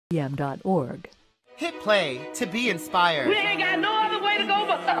pm.org. Hit play to be inspired. We ain't got no other way to go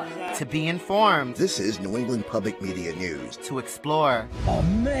but up. To be informed. This is New England Public Media News. To explore.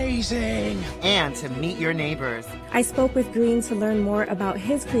 Amazing. And to meet your neighbors. I spoke with Green to learn more about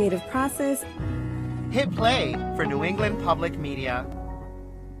his creative process. Hit play for New England Public Media.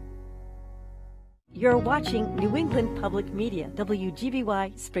 You're watching New England Public Media,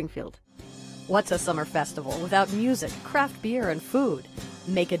 WGBY Springfield. What's a summer festival without music, craft beer, and food?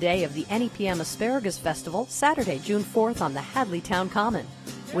 Make a day of the NEPM Asparagus Festival, Saturday, June 4th on the Hadley Town Common.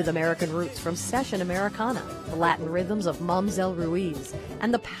 With American roots from Session Americana, the Latin rhythms of Mamselle Ruiz,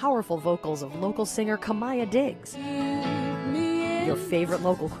 and the powerful vocals of local singer Kamaya Diggs. Your favorite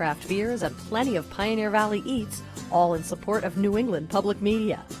local craft beers and plenty of Pioneer Valley eats, all in support of New England Public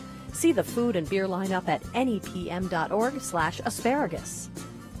Media. See the food and beer lineup at nepm.org/asparagus.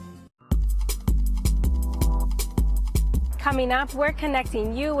 Coming up, we're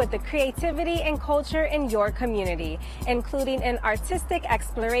connecting you with the creativity and culture in your community, including an artistic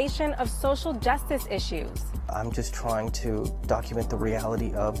exploration of social justice issues. I'm just trying to document the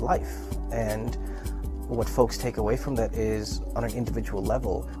reality of life, and what folks take away from that is on an individual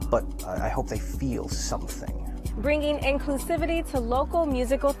level, but I hope they feel something. Bringing inclusivity to local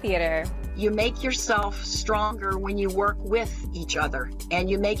musical theater. You make yourself stronger when you work with each other, and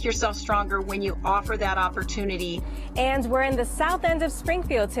you make yourself stronger when you offer that opportunity. And we're in the south end of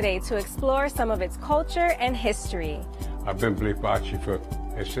Springfield today to explore some of its culture and history. I've been playing bocce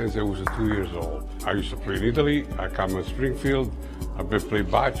since I was 2 years old. I used to play in Italy. I come in Springfield. I've been playing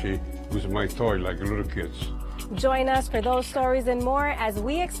bocce with my toy like little kids. Join us for those stories and more as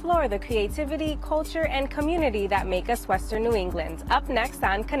we explore the creativity, culture, and community that make us Western New England. Up next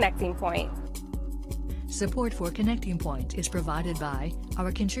on Connecting Point. Support for Connecting Point is provided by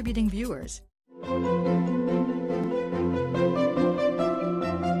our contributing viewers.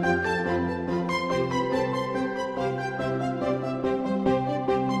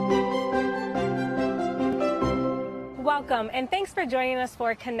 Welcome, and thanks for joining us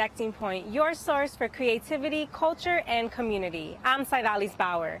for Connecting Point, your source for creativity, culture, and community. I'm Saidalis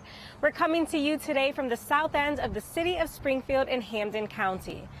Bauer. We're coming to you today from the south end of the city of Springfield in Hampden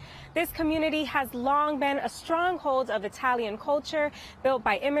County. This community has long been a stronghold of Italian culture, built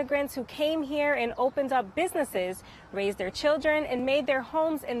by immigrants who came here and opened up businesses, raised their children, and made their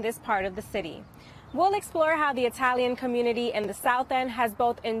homes in this part of the city. We'll explore how the Italian community in the South End has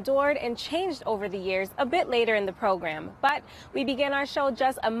both endured and changed over the years a bit later in the program. But we begin our show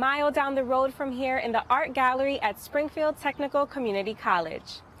just a mile down the road from here in the Art Gallery at Springfield Technical Community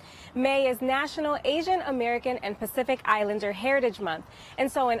College. May is National Asian American and Pacific Islander Heritage Month. And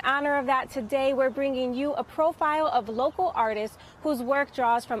so in honor of that, today we're bringing you a profile of local artists whose work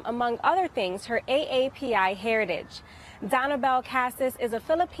draws from, among other things, her AAPI heritage. Donnabelle Casis is a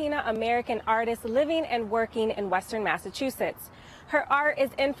Filipina American artist living and working in Western Massachusetts. Her art is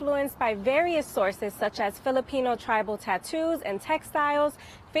influenced by various sources such as Filipino tribal tattoos and textiles,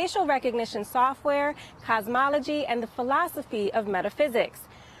 facial recognition software, cosmology, and the philosophy of metaphysics.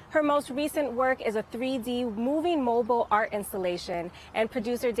 Her most recent work is a 3D moving mobile art installation, and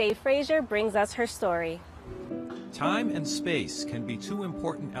producer Dave Frazier brings us her story. Time and space can be two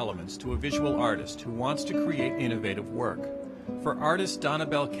important elements to a visual artist who wants to create innovative work. For artist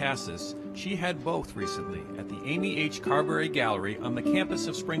Donnabelle Casis, she had both recently at the Amy H. Carberry Gallery on the campus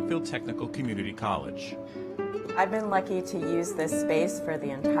of Springfield Technical Community College. I've been lucky to use this space for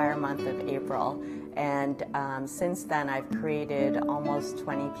the entire month of April, and since then I've created almost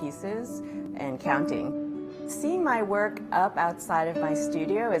 20 pieces and counting. Seeing my work up outside of my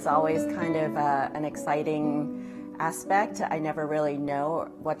studio is always kind of an exciting aspect. I never really know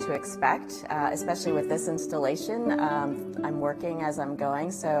what to expect, especially with this installation. I'm working as I'm going,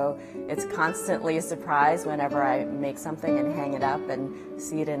 so it's constantly a surprise whenever I make something and hang it up and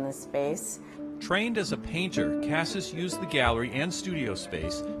see it in the space. Trained as a painter, Casis used the gallery and studio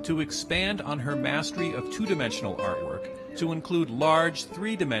space to expand on her mastery of two-dimensional artwork to include large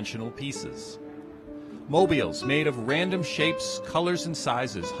three-dimensional pieces. Mobiles made of random shapes, colors, and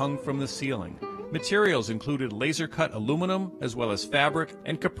sizes hung from the ceiling. Materials included laser-cut aluminum, as well as fabric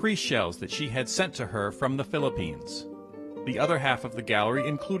and caprice shells that she had sent to her from the Philippines. The other half of the gallery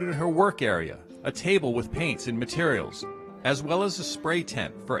included her work area, a table with paints and materials, as well as a spray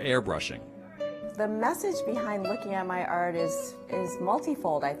tent for airbrushing. The message behind looking at my art is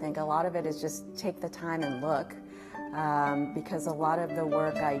multifold, I think. A lot of it is just take the time and look, because a lot of the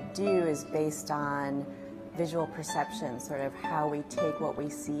work I do is based on visual perception, sort of how we take what we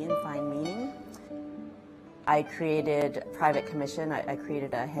see and find meaning. I created private commission. I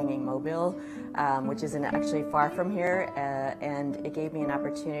created a hanging mobile, which isn't actually far from here, and it gave me an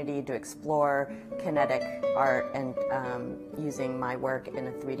opportunity to explore kinetic art and using my work in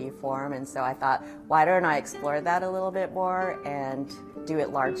a 3D form. And so I thought, why don't I explore that a little bit more and do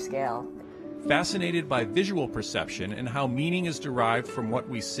it large scale? Fascinated by visual perception and how meaning is derived from what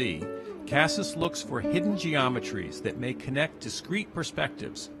we see, Casis looks for hidden geometries that may connect discrete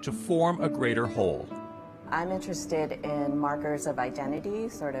perspectives to form a greater whole. I'm interested in markers of identity,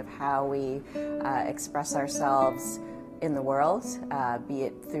 sort of how we express ourselves in the world, be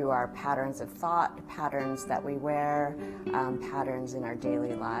it through our patterns of thought, patterns that we wear, patterns in our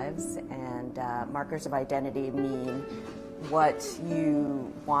daily lives. And markers of identity mean what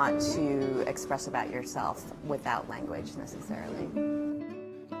you want to express about yourself without language necessarily.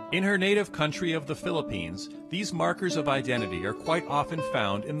 In her native country of the Philippines, these markers of identity are quite often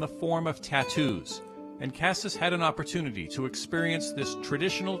found in the form of tattoos, and Casis had an opportunity to experience this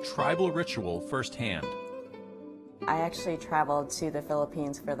traditional tribal ritual firsthand. I actually traveled to the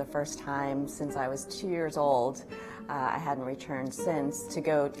Philippines for the first time since I was 2 years old. I hadn't returned since, to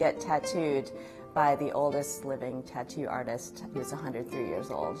go get tattooed by the oldest living tattoo artist, who's 103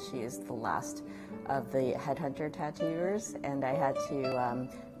 years old. She is the last of the headhunter tattooers, and I had to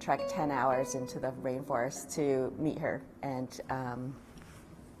trek 10 hours into the rainforest to meet her. And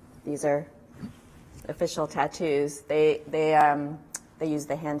these are official tattoos. They use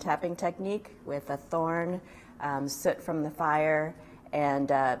the hand tapping technique with a thorn, soot from the fire, and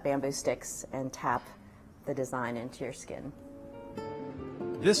bamboo sticks, and tap the design into your skin.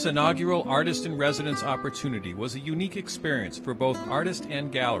 This inaugural Artist-in-Residence opportunity was a unique experience for both artist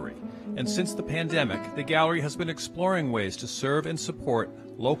and gallery, and since the pandemic, the gallery has been exploring ways to serve and support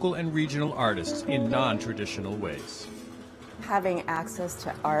local and regional artists in non-traditional ways. Having access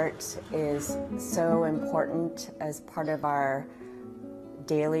to art is so important as part of our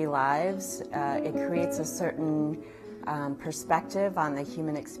daily lives. It creates a certain perspective on the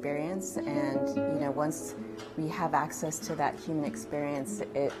human experience, and once we have access to that human experience,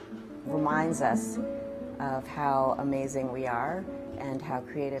 it reminds us of how amazing we are and how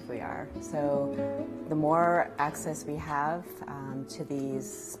creative we are. So the more access we have to these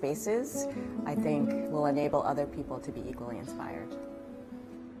spaces, I think will enable other people to be equally inspired.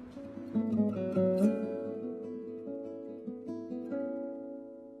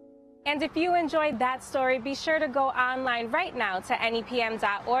 And if you enjoyed that story, be sure to go online right now to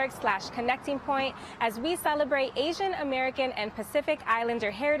nepm.org/connectingpoint as we celebrate Asian American and Pacific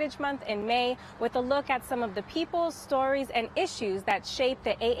Islander Heritage Month in May with a look at some of the people, stories, and issues that shape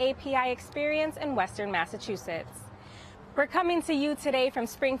the AAPI experience in Western Massachusetts. We're coming to you today from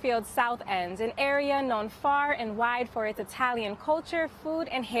Springfield's South End, an area known far and wide for its Italian culture, food,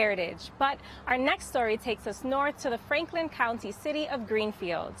 and heritage. But our next story takes us north to the Franklin County city of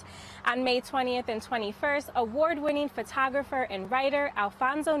Greenfield. On May 20th and 21st, award-winning photographer and writer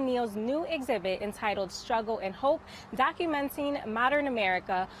Alfonso Neal's new exhibit entitled Struggle and Hope, Documenting Modern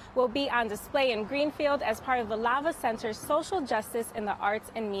America, will be on display in Greenfield as part of the Lava Center's Social Justice in the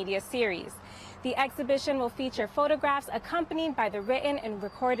Arts and Media series. The exhibition will feature photographs accompanied by the written and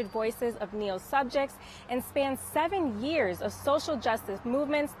recorded voices of Neal's subjects and spans 7 years of social justice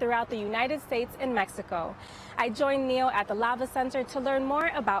movements throughout the United States and Mexico. I joined Neal at the Lava Center to learn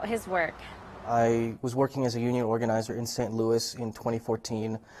more about his work. I was working as a union organizer in St. Louis in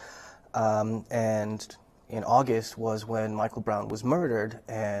 2014, and in August was when Michael Brown was murdered,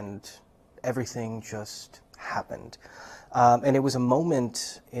 and everything just happened. And it was a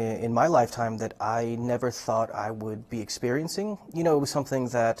moment in my lifetime that I never thought I would be experiencing. It was something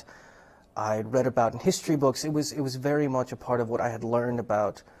that I'd read about in history books. It was very much a part of what I had learned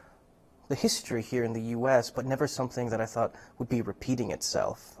about the history here in the U.S., but never something that I thought would be repeating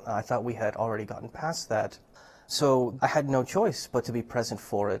itself. I thought we had already gotten past that. So I had no choice but to be present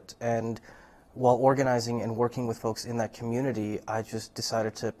for it. And while organizing and working with folks in that community, I just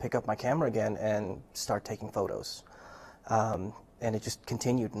decided to pick up my camera again and start taking photos. And it just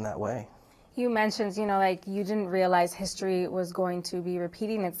continued in that way. You mentioned, like you didn't realize history was going to be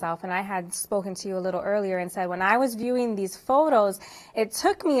repeating itself. And I had spoken to you a little earlier and said when I was viewing these photos, it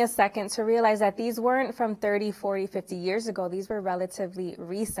took me a second to realize that these weren't from 30, 40, 50 years ago. These were relatively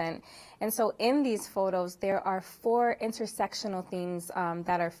recent. And so in these photos, there are 4 intersectional themes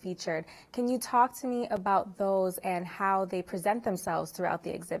that are featured. Can you talk to me about those and how they present themselves throughout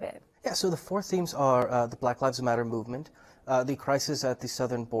the exhibit? Yeah, so the 4 themes are the Black Lives Matter movement, the crisis at the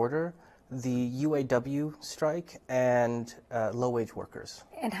southern border, the UAW strike, and low-wage workers.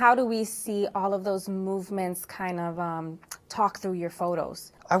 And how do we see all of those movements kind of talk through your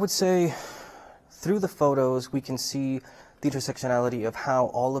photos? I would say through the photos, we can see the intersectionality of how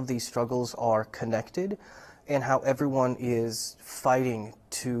all of these struggles are connected and how everyone is fighting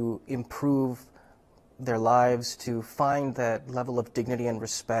to improve their lives, to find that level of dignity and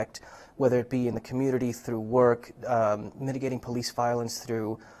respect, whether it be in the community through work, mitigating police violence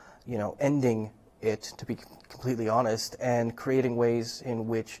through, ending it, to be completely honest, and creating ways in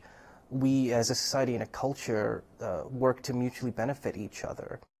which we as a society and a culture work to mutually benefit each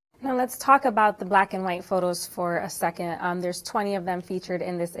other. Now let's talk about the black and white photos for a second. There's 20 of them featured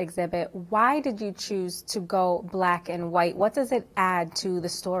in this exhibit. Why did you choose to go black and white? What does it add to the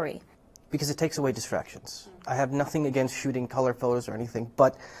story? Because it takes away distractions. I have nothing against shooting color photos or anything,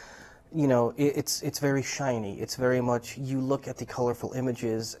 but it's very shiny. It's very much, you look at the colorful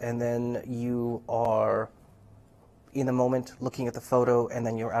images and then you are in the moment looking at the photo and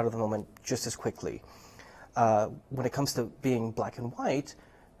then you're out of the moment just as quickly. When it comes to being black and white,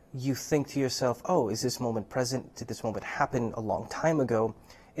 you think to yourself, oh, is this moment present? Did this moment happen a long time ago?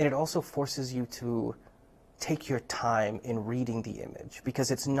 And it also forces you to take your time in reading the image,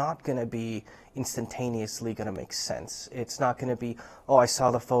 because it's not going to be instantaneously going to make sense. It's not going to be, oh, I saw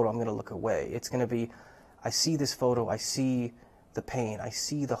the photo, I'm going to look away. It's going to be, I see this photo, I see the pain, I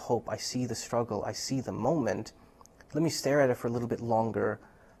see the hope, I see the struggle, I see the moment. Let me stare at it for a little bit longer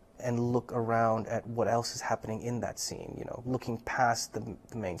and look around at what else is happening in that scene, looking past the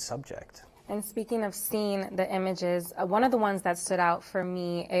main subject. And speaking of seeing the images, one of the ones that stood out for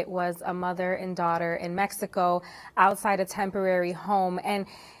me, it was a mother and daughter in Mexico outside a temporary home. And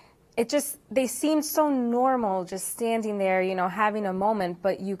they seemed so normal, just standing there, having a moment,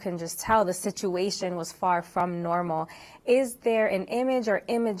 but you can just tell the situation was far from normal. Is there an image or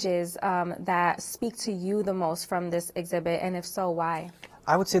images that speak to you the most from this exhibit? And if so, why?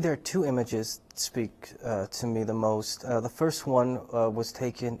 I would say there are two images that speak to me the most. The first one was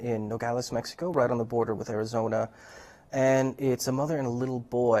taken in Nogales, Mexico, right on the border with Arizona. And it's a mother and a little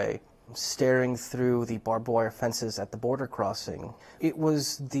boy staring through the barbed wire fences at the border crossing. It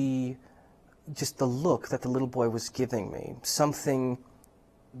was just the look that the little boy was giving me, something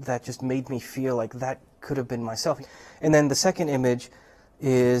that just made me feel like that could have been myself. And then the second image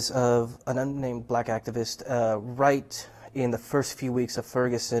is of an unnamed black activist right in the first few weeks of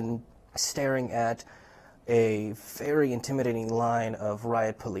Ferguson, staring at a very intimidating line of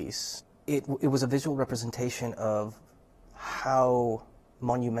riot police. It was a visual representation of how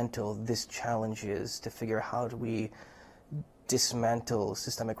monumental this challenge is to figure out how do we dismantle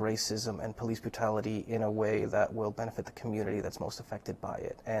systemic racism and police brutality in a way that will benefit the community that's most affected by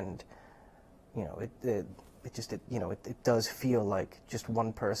it. And it does feel like just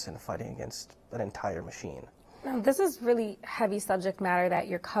one person fighting against an entire machine. Now, this is really heavy subject matter that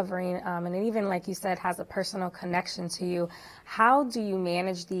you're covering, and it even, like you said, has a personal connection to you. How do you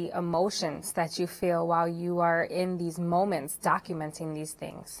manage the emotions that you feel while you are in these moments documenting these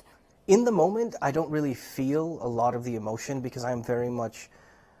things? In the moment, I don't really feel a lot of the emotion because I'm very much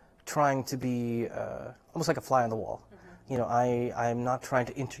trying to be almost like a fly on the wall. Mm-hmm. I'm not trying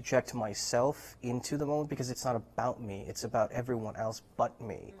to interject myself into the moment because it's not about me. It's about everyone else but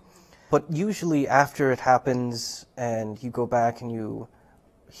me. Mm-hmm. But usually after it happens and you go back and you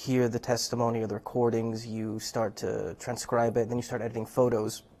hear the testimony or the recordings, you start to transcribe it, then you start editing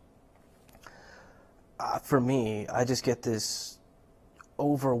photos. For me, I just get this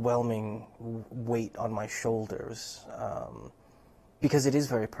overwhelming weight on my shoulders because it is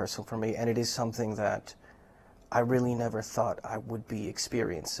very personal for me, and it is something that I really never thought I would be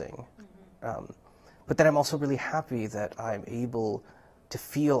experiencing. Mm-hmm. But then I'm also really happy that I'm able to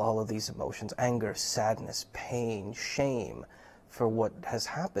feel all of these emotions, anger, sadness, pain, shame for what has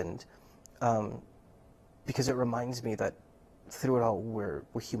happened, because it reminds me that through it all we're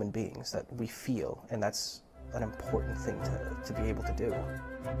human beings, that we feel, and that's an important thing to be able to do.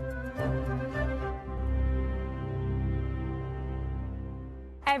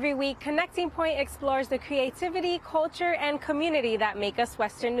 Every week, Connecting Point explores the creativity, culture, and community that make us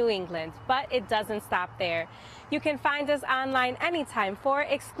Western New England, but it doesn't stop there. You can find us online anytime for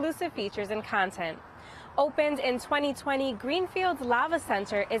exclusive features and content. Opened in 2020, Greenfield's Lava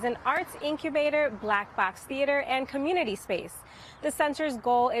Center is an arts incubator, black box theater, and community space. The center's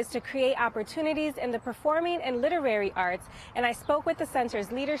goal is to create opportunities in the performing and literary arts, and I spoke with the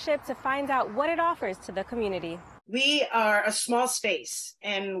center's leadership to find out what it offers to the community. We are a small space,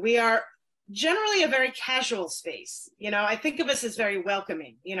 and we are generally a very casual space. I think of us as very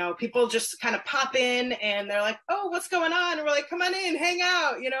welcoming. People just kind of pop in and they're like, oh, what's going on? And we're like, come on in, hang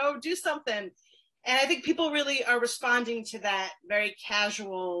out, do something. And I think people really are responding to that very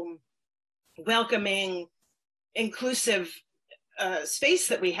casual, welcoming, inclusive space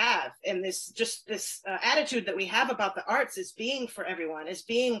that we have, and this attitude that we have about the arts as being for everyone, as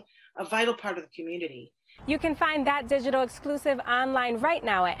being a vital part of the community. You can find that digital exclusive online right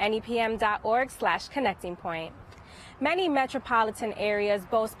now at nepm.org/connectingpoint. Many metropolitan areas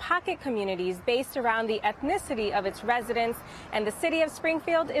boast pocket communities based around the ethnicity of its residents, and the city of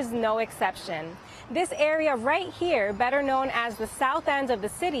Springfield is no exception. This area right here, better known as the South End of the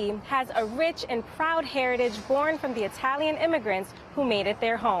city, has a rich and proud heritage born from the Italian immigrants who made it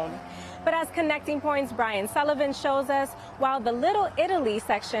their home. But as Connecting Point's Brian Sullivan shows us, while the Little Italy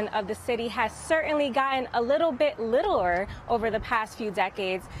section of the city has certainly gotten a little bit littler over the past few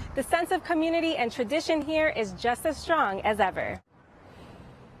decades, the sense of community and tradition here is just as strong as ever.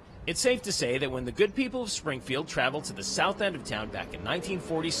 It's safe to say that when the good people of Springfield traveled to the south end of town back in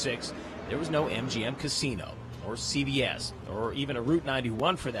 1946, there was no MGM Casino, or CVS, or even a Route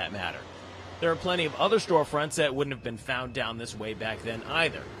 91 for that matter. There are plenty of other storefronts that wouldn't have been found down this way back then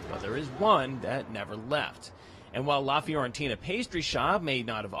either, but there is one that never left. And while La Fiorentina Pastry Shop may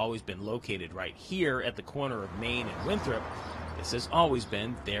not have always been located right here at the corner of Main and Winthrop, this has always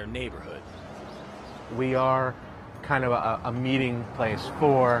been their neighborhood. We are kind of a meeting place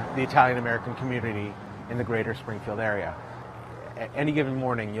for the Italian American community in the greater Springfield area. At any given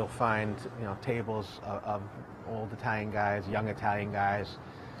morning, you'll find tables of old Italian guys, young Italian guys,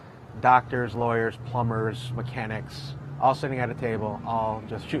 doctors, lawyers, plumbers, mechanics, all sitting at a table, all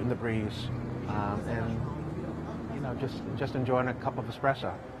just shooting the breeze, and just enjoying a cup of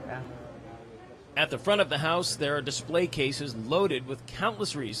espresso. Yeah. At the front of the house, there are display cases loaded with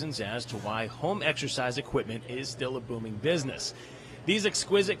countless reasons as to why home exercise equipment is still a booming business. These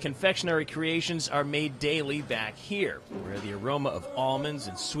exquisite confectionery creations are made daily back here, where the aroma of almonds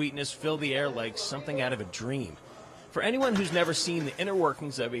and sweetness fill the air like something out of a dream. For anyone who's never seen the inner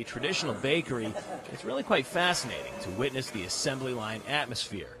workings of a traditional bakery, it's really quite fascinating to witness the assembly line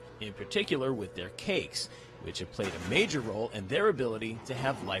atmosphere, in particular with their cakes, which have played a major role in their ability to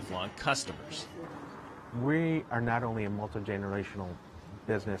have lifelong customers. We are not only a multi-generational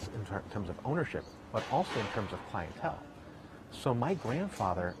business in terms of ownership, but also in terms of clientele. So my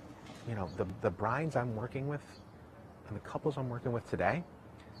grandfather, the brides I'm working with and the couples I'm working with today,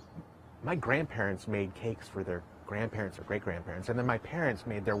 my grandparents made cakes for their grandparents or great-grandparents, and then my parents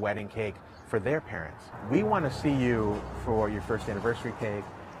made their wedding cake for their parents. We want to see you for your first anniversary cake,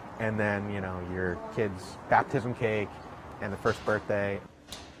 and then, your kid's baptism cake and the first birthday.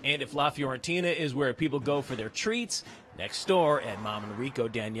 And if La Fiorentina is where people go for their treats, next door at Mom and Rico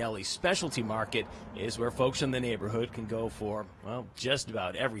Danielli's Specialty Market is where folks in the neighborhood can go for, well, just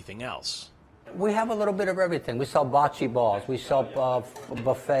about everything else. We have a little bit of everything. We sell bocce balls, we sell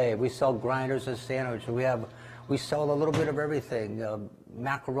buffet, we sell grinders and sandwiches. We sell a little bit of everything.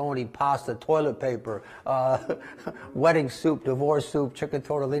 Macaroni, pasta, toilet paper, wedding soup, divorce soup, chicken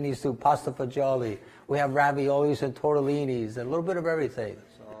tortellini soup, pasta fagioli. We have raviolis and tortellinis, a little bit of everything.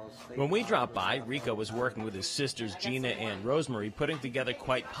 When we dropped by, Rico was working with his sisters Gina and Rosemary, putting together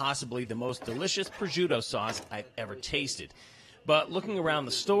quite possibly the most delicious prosciutto sauce I've ever tasted. But looking around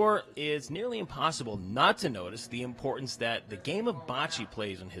the store, it's nearly impossible not to notice the importance that the game of bocce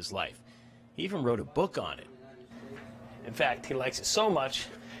plays in his life. He even wrote a book on it. In fact, he likes it so much,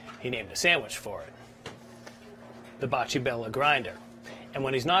 he named a sandwich for it. The Bocce Bella Grinder. And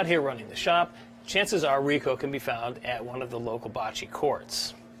when he's not here running the shop, chances are Rico can be found at one of the local bocce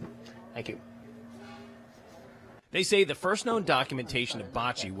courts. Thank you. They say the first known documentation of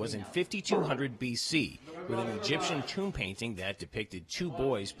bocce was in 5200 BC, with an Egyptian tomb painting that depicted two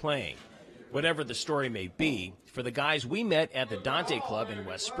boys playing. Whatever the story may be, for the guys we met at the Dante Club in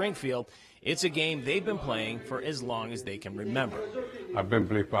West Springfield, it's a game they've been playing for as long as they can remember. I've been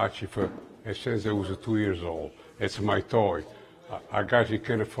playing bocce since I was 2 years old. It's my toy. I guess you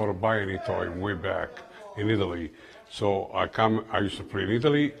can't afford to buy any toy way back in Italy. So I used to play in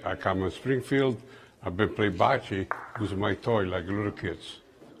Italy, I come in Springfield, I've been playing bocce with my toy like little kids.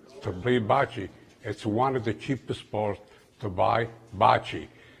 To play bocce, it's one of the cheapest sports to buy bocce.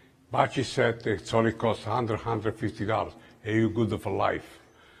 Bocce set, it only costs $100, $150, and you're good for life.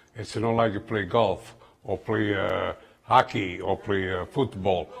 It's not like you play golf or play hockey or play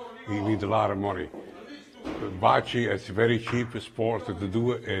football. You need a lot of money. Bocce, it's a very cheap sport to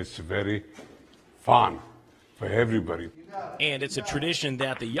do. It's very fun for everybody. And it's a tradition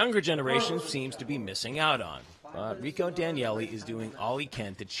that the younger generation seems to be missing out on. But Rico Danielli is doing all he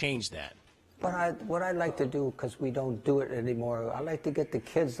can to change that. But what I like to do, because we don't do it anymore, I like to get the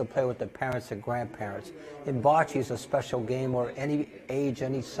kids to play with their parents and grandparents. And bocce is a special game where any age,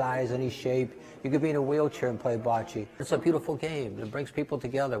 any size, any shape, you could be in a wheelchair and play bocce. It's a beautiful game. It brings people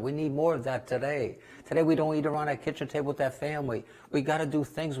together. We need more of that today. Today we don't eat around that kitchen table with that family. We got to do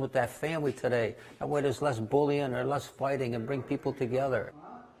things with that family today. That way there's less bullying or less fighting and bring people together.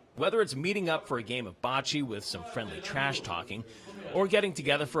 Whether it's meeting up for a game of bocce with some friendly trash talking or getting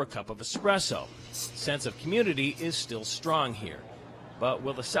together for a cup of espresso, sense of community is still strong here. But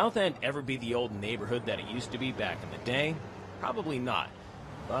will the South End ever be the old neighborhood that it used to be back in the day? Probably not.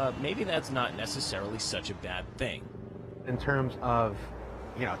 But maybe that's not necessarily such a bad thing. In terms of,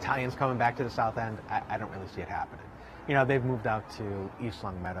 Italians coming back to the South End, I don't really see it happening. They've moved out to East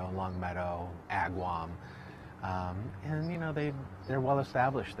Longmeadow, Agawam. And they're well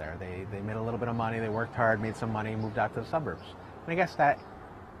established there. They made a little bit of money, they worked hard, made some money, moved out to the suburbs. And I guess that,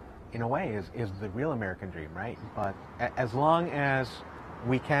 in a way, is the real American dream, right? But as long as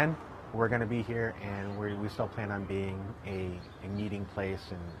we can, we're going to be here, and we still plan on being a meeting place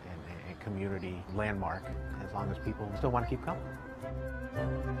and a community landmark, as long as people still want to keep coming.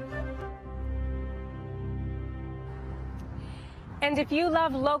 And if you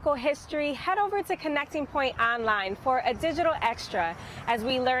love local history, head over to Connecting Point Online for a digital extra as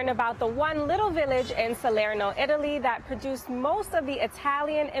we learn about the one little village in Salerno, Italy that produced most of the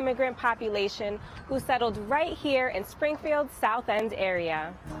Italian immigrant population who settled right here in Springfield's South End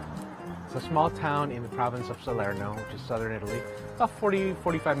area. It's a small town in the province of Salerno, which is southern Italy, about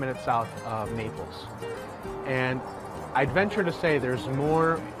 45 minutes south of Naples. And I'd venture to say there's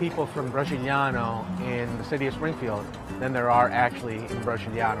more people from Brasiliano in the city of Springfield than there are actually in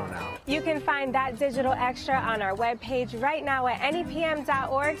Brasiliano now. You can find that digital extra on our webpage right now at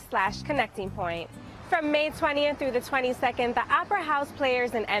nepm.org/connectingpoint. From May 20th through the 22nd, the Opera House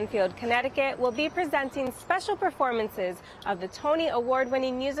Players in Enfield, Connecticut will be presenting special performances of the Tony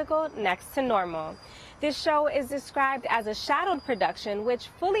Award-winning musical Next to Normal. This show is described as a shadowed production which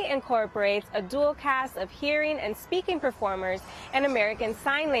fully incorporates a dual cast of hearing and speaking performers and American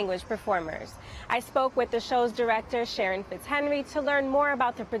Sign Language performers. I spoke with the show's director, Sharon Fitzhenry, to learn more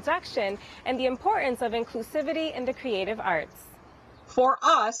about the production and the importance of inclusivity in the creative arts. For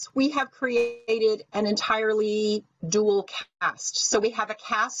us, we have created an entirely dual cast. So we have a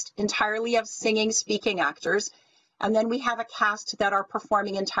cast entirely of singing, speaking actors, and then we have a cast that are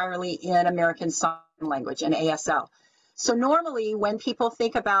performing entirely in American Sign Language, in ASL. So normally when people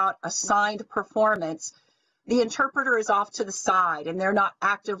think about a signed performance, the interpreter is off to the side and they're not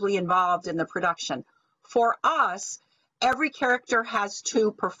actively involved in the production. For us, every character has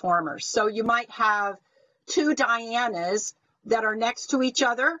two performers. So you might have two Dianas that are next to each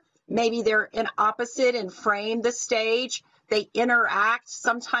other. Maybe they're in opposite and frame the stage. They interact.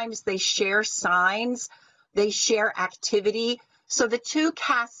 Sometimes they share signs. They share activity. So the two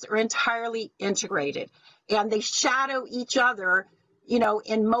casts are entirely integrated and they shadow each other,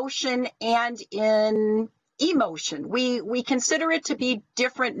 in motion and in emotion. We consider it to be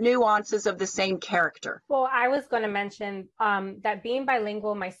different nuances of the same character. Well, I was going to mention that being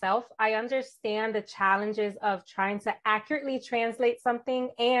bilingual myself, I understand the challenges of trying to accurately translate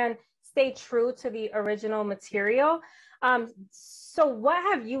something and stay true to the original material. So what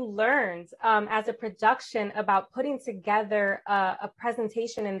have you learned as a production about putting together a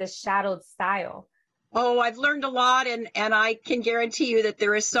presentation in this shadowed style? Oh, I've learned a lot, and I can guarantee you that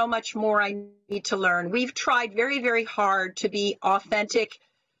there is so much more I need to learn. We've tried very, very hard to be authentic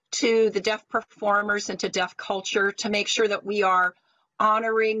to the deaf performers and to deaf culture to make sure that we are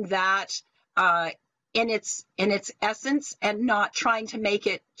honoring that in its essence and not trying to make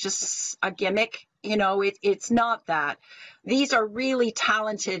it just a gimmick. It's not that. These are really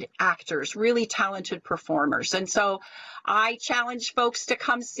talented actors, really talented performers. And so I challenge folks to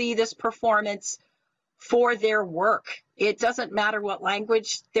come see this performance for their work. It doesn't matter what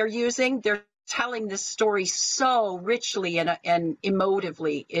language they're using. They're telling this story so richly and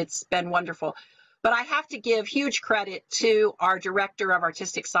emotively. It's been wonderful. But I have to give huge credit to our director of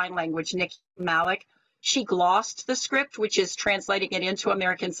artistic sign language, Nikki Malik. She glossed the script, which is translating it into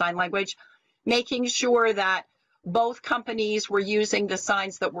American Sign Language, making sure that both companies were using the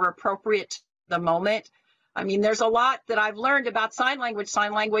signs that were appropriate to the moment. I mean, there's a lot that I've learned about sign language.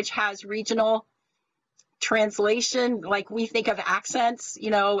 Sign language has regional translation, like we think of accents,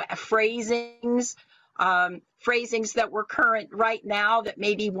 phrasings, phrasings that were current right now that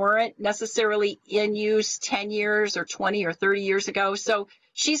maybe weren't necessarily in use 10 years or 20 or 30 years ago. So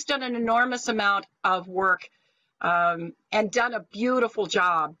she's done an enormous amount of work and done a beautiful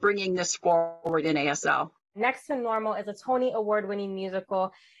job bringing this forward in ASL. Next to Normal is a Tony Award-winning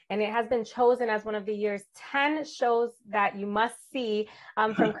musical, and it has been chosen as one of the year's 10 shows that you must see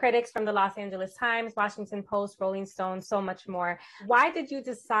from critics from the Los Angeles Times, Washington Post, Rolling Stone, so much more. Why did you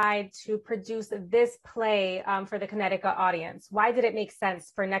decide to produce this play for the Connecticut audience? Why did it make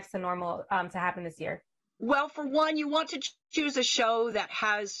sense for Next to Normal to happen this year? Well, for one, you want to choose a show that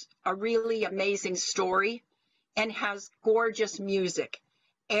has a really amazing story and has gorgeous music.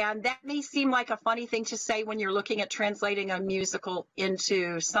 And that may seem like a funny thing to say when you're looking at translating a musical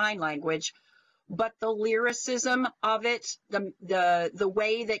into sign language, but the lyricism of it, the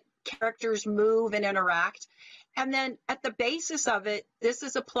way that characters move and interact, and then at the basis of it, this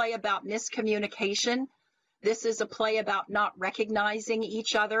is a play about miscommunication. This is a play about not recognizing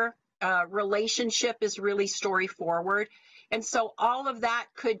each other. Relationship is really story forward. And so all of that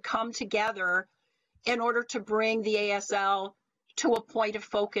could come together in order to bring the ASL to a point of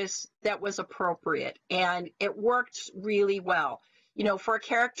focus that was appropriate. And it worked really well. You know, for a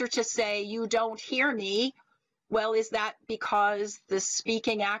character to say, "You don't hear me," well, is that because the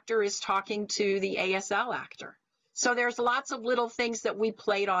speaking actor is talking to the ASL actor? So there's lots of little things that we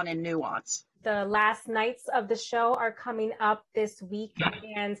played on in nuance. The last nights of the show are coming up this week,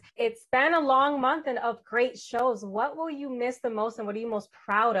 and it's been a long month and of great shows. What will you miss the most, and what are you most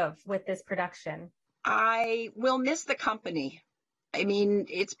proud of with this production? I will miss the company. I mean,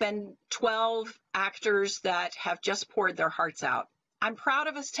 it's been 12 actors that have just poured their hearts out. I'm proud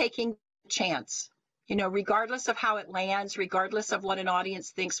of us taking a chance. You know, regardless of how it lands, regardless of what an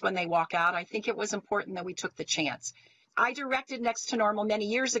audience thinks when they walk out, I think it was important that we took the chance. I directed Next to Normal many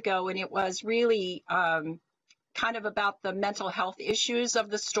years ago, and it was really kind of about the mental health issues of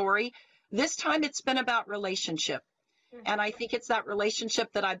the story. This time it's been about relationship. And I think it's that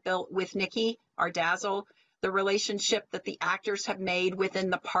relationship that I built with Nikki, our Dazzle, the relationship that the actors have made within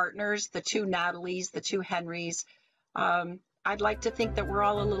the partners, the two Natalies, the two Henrys. I'd like to think that we're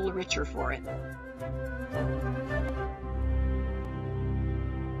all a little richer for it.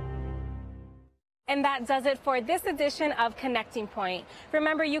 And that does it for this edition of Connecting Point.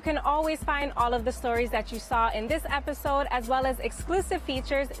 Remember, you can always find all of the stories that you saw in this episode, as well as exclusive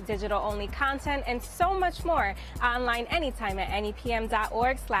features, digital-only content, and so much more online anytime at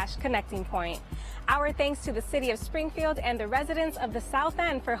nepm.org/connectingpoint. Our thanks to the City of Springfield and the residents of the South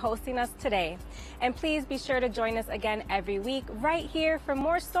End for hosting us today. And please be sure to join us again every week right here for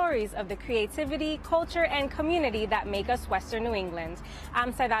more stories of the creativity, culture, and community that make us Western New England.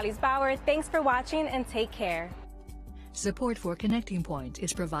 I'm Sidalis Bauer. Thanks for watching and take care. Support for Connecting Point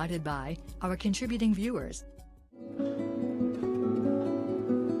is provided by our contributing viewers.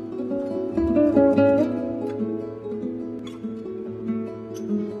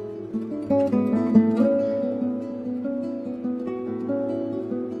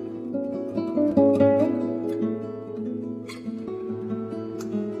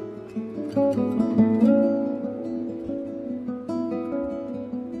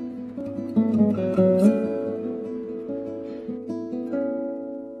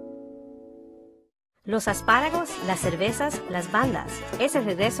 Los espárragos, las cervezas, las bandas. Es el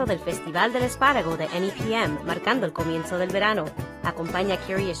regreso del Festival del Espárrago de NEPM, marcando el comienzo del verano. Acompaña a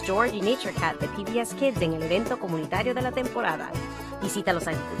Curious George y Nature Cat de PBS Kids en el evento comunitario de la temporada. Visita a los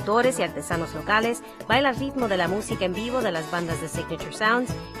agricultores y artesanos locales, baila al ritmo de la música en vivo de las bandas de Signature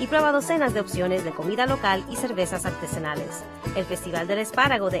Sounds y prueba docenas de opciones de comida local y cervezas artesanales. El Festival del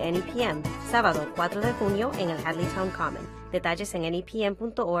Espárrago de NEPM, sábado 4 de junio en el Hadleytown Common. Detalles en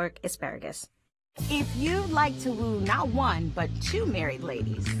nepm.org, Asparagus. If you'd like to woo not one, but two married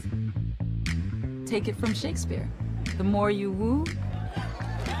ladies, take it from Shakespeare. The more you woo,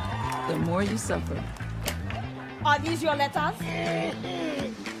 the more you suffer. Are these your letters?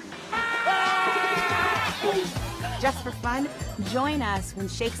 Just for fun, join us when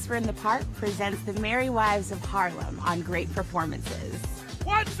Shakespeare in the Park presents the Merry Wives of Harlem on Great Performances.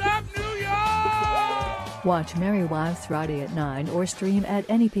 What's up, New York? Watch Merry Wives Friday at 9 or stream at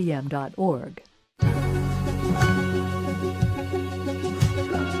nepm.org.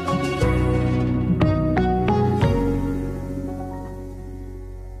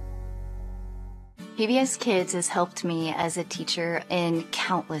 PBS Kids has helped me as a teacher in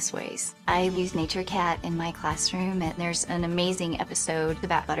countless ways. I use Nature Cat in my classroom, and there's an amazing episode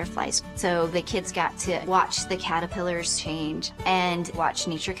about butterflies. So the kids got to watch the caterpillars change and watch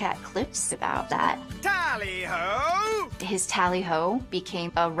Nature Cat clips about that. Tally-ho! His tally-ho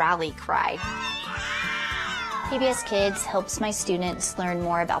became a rally cry. PBS Kids helps my students learn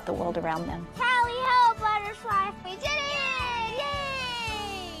more about the world around them. Tally-ho, butterfly! We did it! Yay!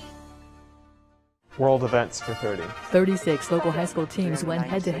 World Events for 30. 36 local high school teams went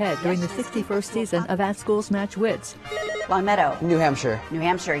head-to-head during the 61st season of At Schools Match Wits. Longmeadow. New Hampshire. New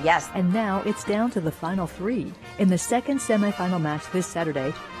Hampshire, yes. And now it's down to the final three. In the second semifinal match this Saturday,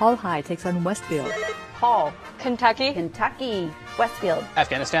 Hall High takes on Westfield. Hall. Kentucky. Kentucky. Westfield.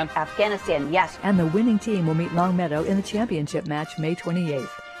 Afghanistan. Afghanistan, yes. And the winning team will meet Longmeadow in the championship match May 28th.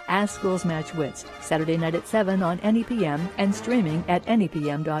 At Schools Match Wits, Saturday night at 7 on NEPM and streaming at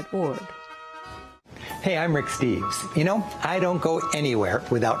nepm.org. Hey, I'm Rick Steves. You know, I don't go anywhere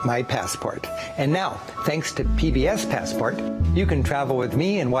without my passport. And now, thanks to PBS Passport, you can travel with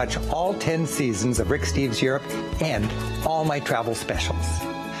me and watch all 10 seasons of Rick Steves Europe and all my travel specials.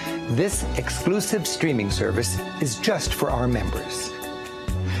 This exclusive streaming service is just for our members.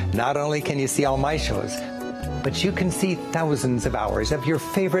 Not only can you see all my shows, but you can see thousands of hours of your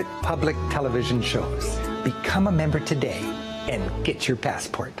favorite public television shows. Become a member today and get your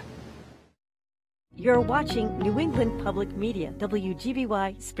passport. You're watching New England Public Media,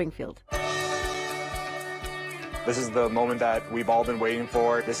 WGBY Springfield. This is the moment that we've all been waiting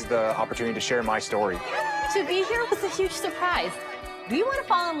for. This is the opportunity to share my story. To be here was a huge surprise. We want to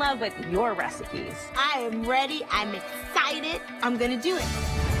fall in love with your recipes. I am ready. I'm excited. I'm going to do it.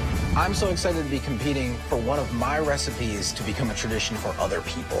 I'm so excited to be competing for one of my recipes to become a tradition for other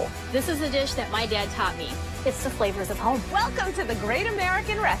people. This is a dish that my dad taught me. It's the flavors of home. Welcome to the Great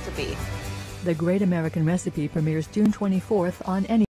American Recipe. The Great American Recipe premieres June 24th on